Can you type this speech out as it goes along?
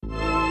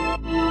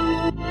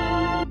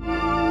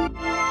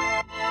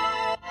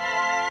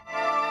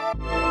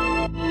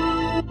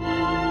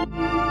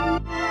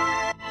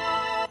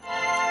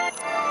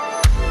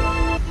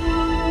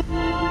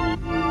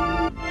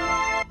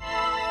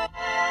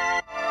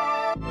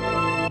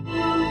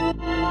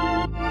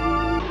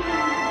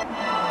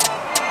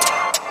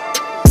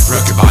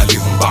راكب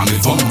عليهم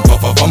بعمل فم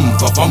فم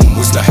فم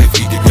وسلاحي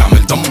في ايدي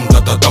بيعمل دم دا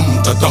دا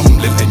دم دا دم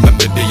للايمن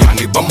بدي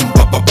يعني بم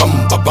بابا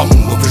بم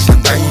بم وفي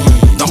رجلي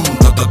دم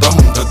دا دا دم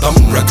دا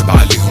دم راكب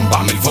عليهم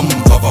بعمل فم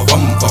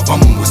فم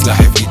فم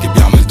وسلاحي في ايدي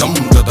بيعمل دم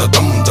دا دا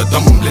دم دا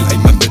دم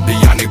للايمن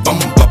بدي يعني بم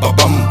بابا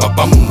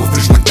بم وفي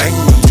رجلي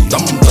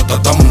دم دا دا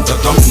دم دا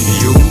دم.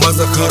 يوم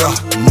مسخرة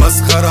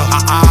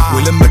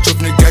ولما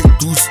تشوفني جاي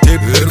تو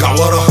ستيب ارجع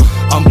ورا.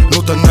 I'm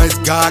not a nice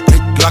guy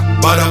click clack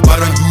برا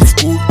you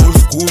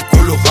school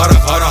كله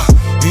غرا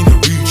in the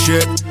real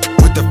shit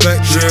with the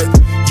fat shit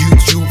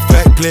YouTube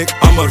fat click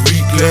I'm a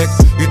reclick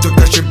you took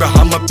that shit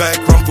behind my back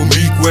run for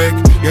me quick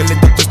ياللي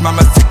انت بتسمع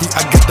مزيكتي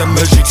I get the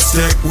magic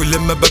stick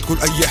ولما بدخل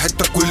اي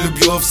حتة كل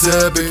بيقف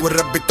ثابت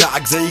والراب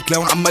بتاعك زي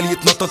كلاون عمال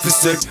يتنطط في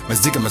السيرك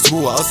مزيكا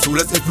مسروقة قص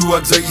ولازق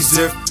فلوقك زي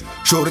الزفت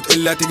شهرة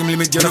إلا تيجي من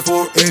الميديانا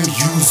فور ان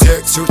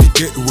ميوزك صورتي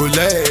كيك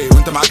ولاي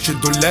وانت معكش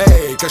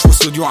الدولاي كشف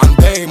استوديو عن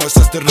باي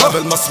مؤسسة الراب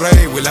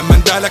المصري ولما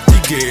اندالك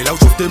تيجي لو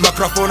شفت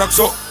ميكروفونك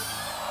سوق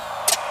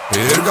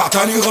ارجع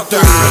تاني غطي.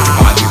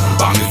 راكب عليهم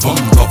بعمل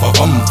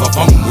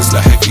فم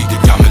وسلاحي في ايدي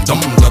بيعمل دم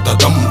دا دا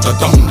دم دا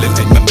دم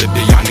للايمن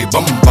بدي يعني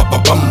بم بابا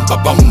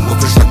بم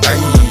وفي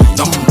رجلي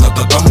دم دا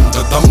دا دم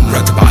دا دم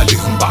راكب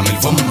عليهم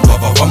بعمل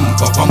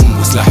فم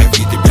وسلاحي في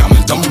ايدي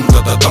بيعمل دم دا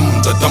دا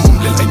دم دا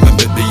دم للايمن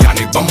بدي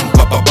يعني بم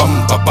بابا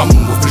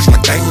بم وفي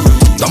رجلي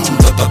دم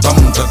دا دا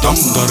دم دا دم.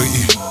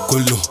 طريقي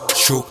كله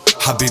شوق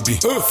حبيبي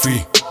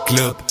في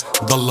كلاب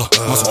ضلة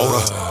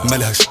مسعورة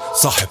ملهاش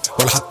صاحب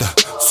ولا حتى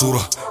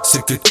صورة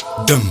سكة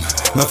دم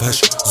ما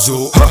فيهاش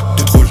ذوق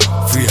تدخل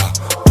فيها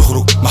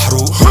تخرج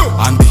محروق.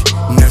 عندي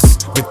ناس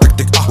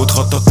بتكتك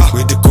وتخطط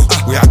ويدكوا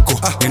ويعكوا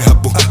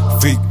ينهبوا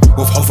فيك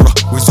وفي حفرة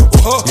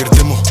ويزقوا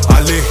يردموا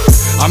عليه.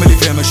 عامل ايه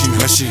فيها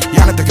ماشي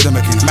يعني انت كده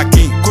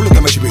ماكين كله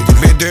ده ماشي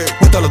بايديك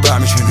وانت اللي ضايع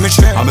مش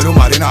هنا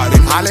عملوهم علينا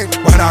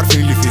واحنا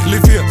عارفين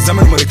اللي فيها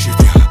زمان مالكش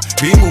فيها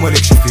بيم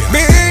ومالكش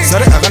فيها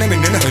سرق اغاني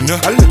مننا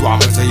قلد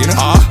وعمل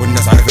زينا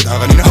والناس عرفت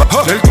اغانينا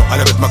ليلته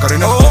قلبت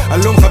مكرنا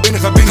قال لهم خبيني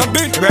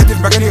ابعد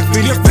في مكاني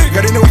يخفيني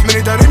جاريني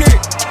واحميني داريني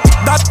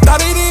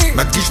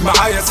ما تجيش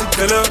معايا ست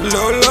كلام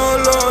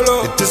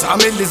لا التسعة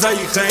ملي زي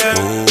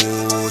خيال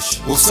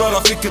وخسارة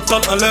فيك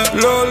الطلقة لا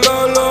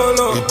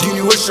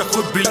اديني وشك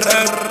خد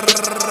بالقلب.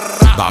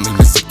 بعمل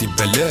مزيكتي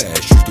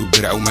ببلاش يوتيوب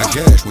درع وما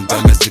جاش وانت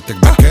مزيكتك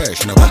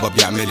بكاش انا بابا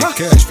بيعمل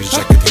الكاش في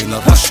الجاكيت هنا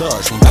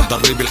الرشاش وانت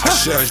تضرب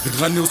الحشاش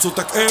بتغني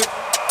وصوتك ايه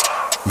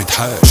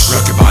متحاش.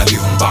 راكب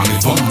عليهم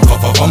بعمل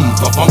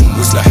فم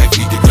وسلاحي